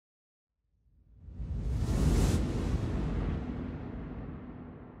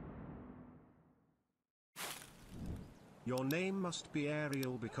Your name must be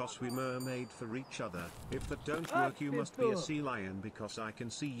Ariel because we mermaid for each other. If that don't work, you must be a sea lion because I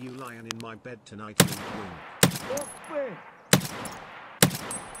can see you lying in my bed tonight. Wink, wink.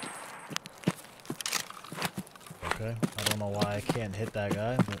 Okay, I don't know why I can't hit that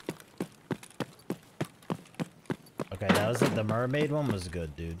guy, but... Okay, that was it. The mermaid one was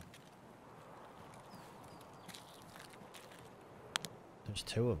good, dude. There's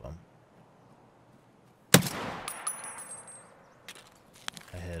two of them.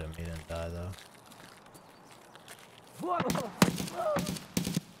 I hit him. He didn't die, though.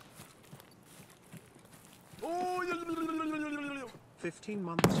 15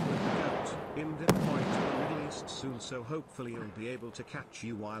 months with the goat. In deploy to the Middle East soon, so hopefully you'll be able to catch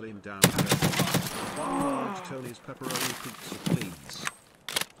you while in down there. One large Tony's pepperoni pizza, please.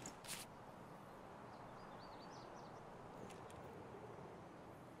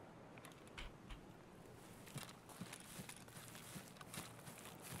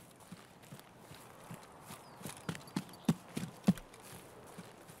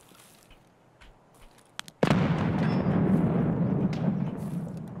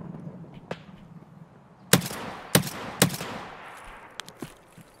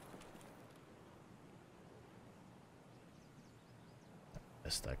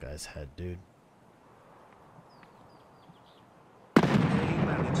 That guy's head, dude. Hey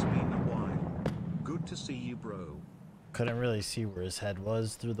man, it's been a while. Good to see you, bro. Couldn't really see where his head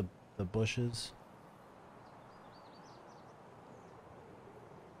was through the bushes.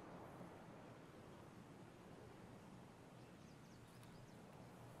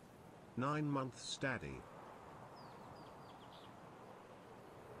 Nine-month daddy.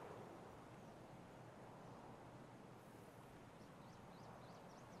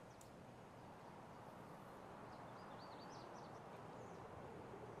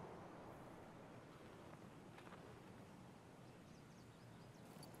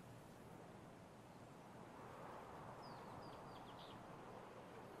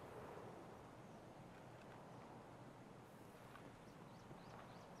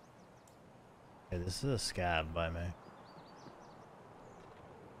 Hey, this is a scab by me.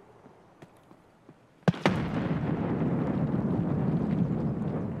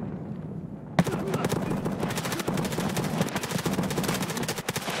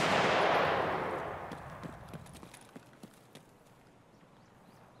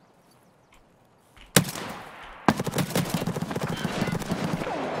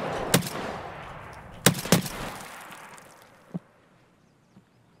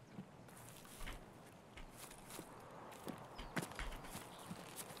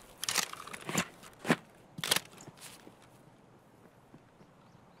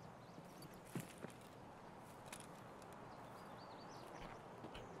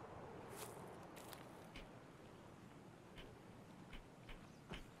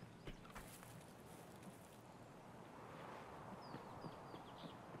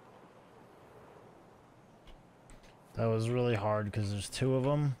 That was really hard because there's two of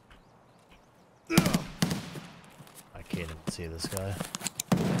them. I can't even see this guy.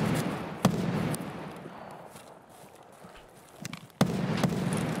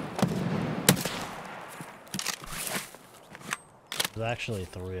 There's actually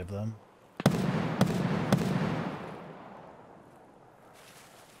three of them.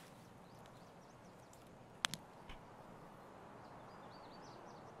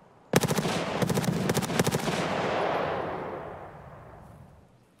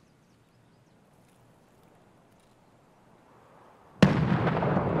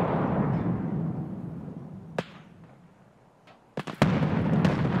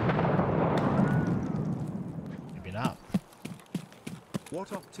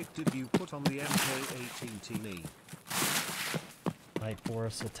 What optic did you put on the MK18 Night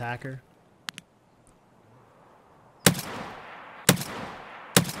Forest Attacker.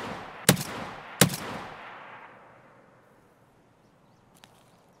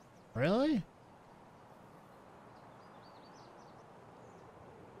 Really?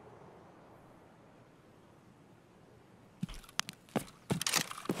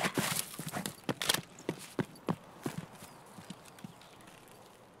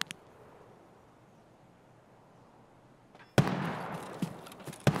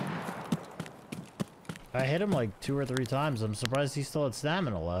 I hit him like 2 or 3 times. I'm surprised he still had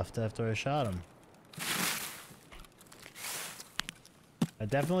stamina left after I shot him. I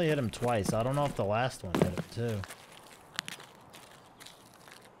definitely hit him twice. I don't know if the last one hit him too.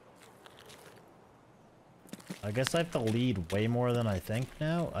 I guess I have to lead way more than I think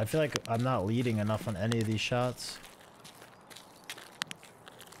now. I feel like I'm not leading enough on any of these shots.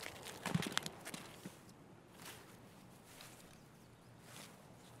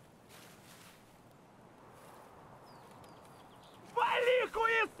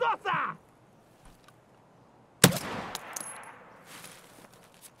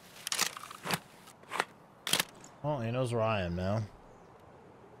 Oh, he knows where I am now.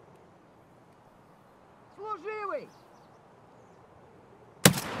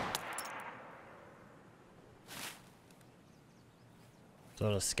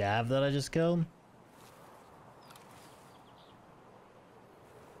 So the scav that I just killed?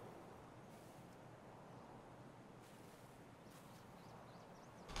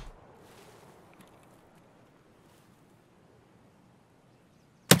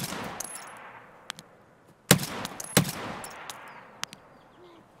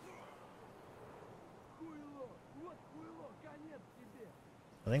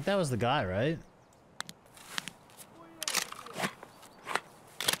 I think that was the guy, right?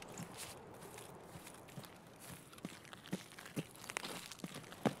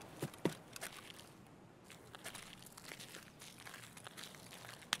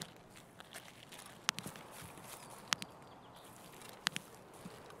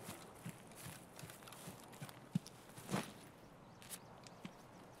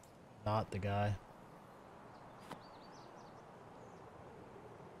 Not the guy.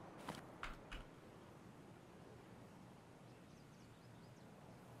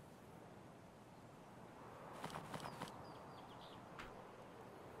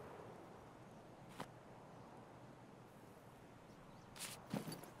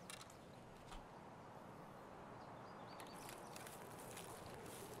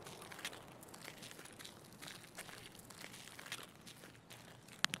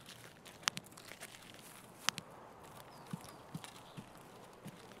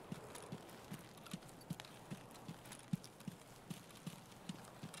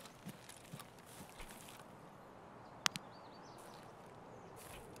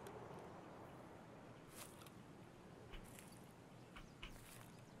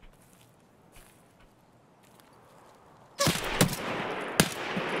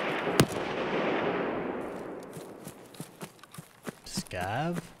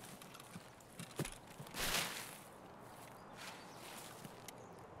 Scav?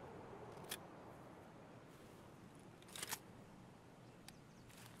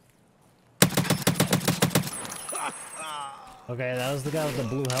 Okay, that was the guy with the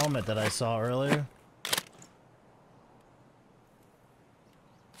blue helmet that I saw earlier.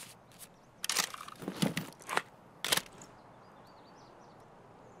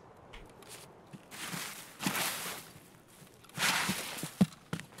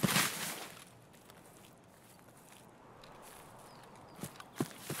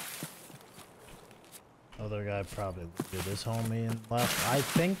 Other guy probably did this homie and left. I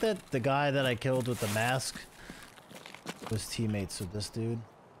think that the guy that I killed with the mask was teammates with this dude.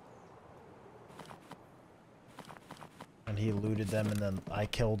 And he looted them and then I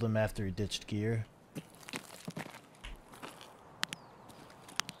killed him after he ditched gear.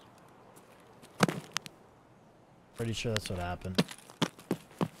 Pretty sure that's what happened.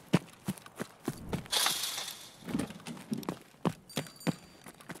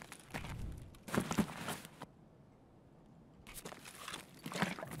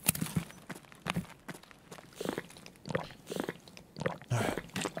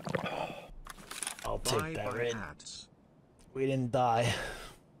 Take that red. We didn't die.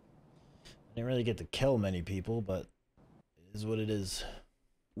 I didn't really get to kill many people, but it is what it is.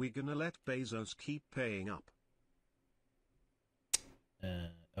 We're gonna let Bezos keep paying up.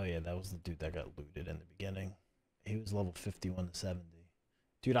 Oh yeah, that was the dude that got looted in the beginning. He was level 51 to 70.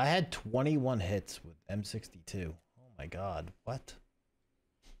 Dude, I had 21 hits with M62. Oh my god, what?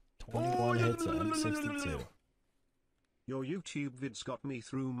 21 hits at M62. Your YouTube vids got me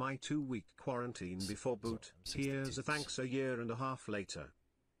through my 2-week quarantine before boot. Here's a thanks a year and a half later.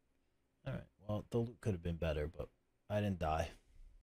 Alright, well, the loot could have been better, but I didn't die.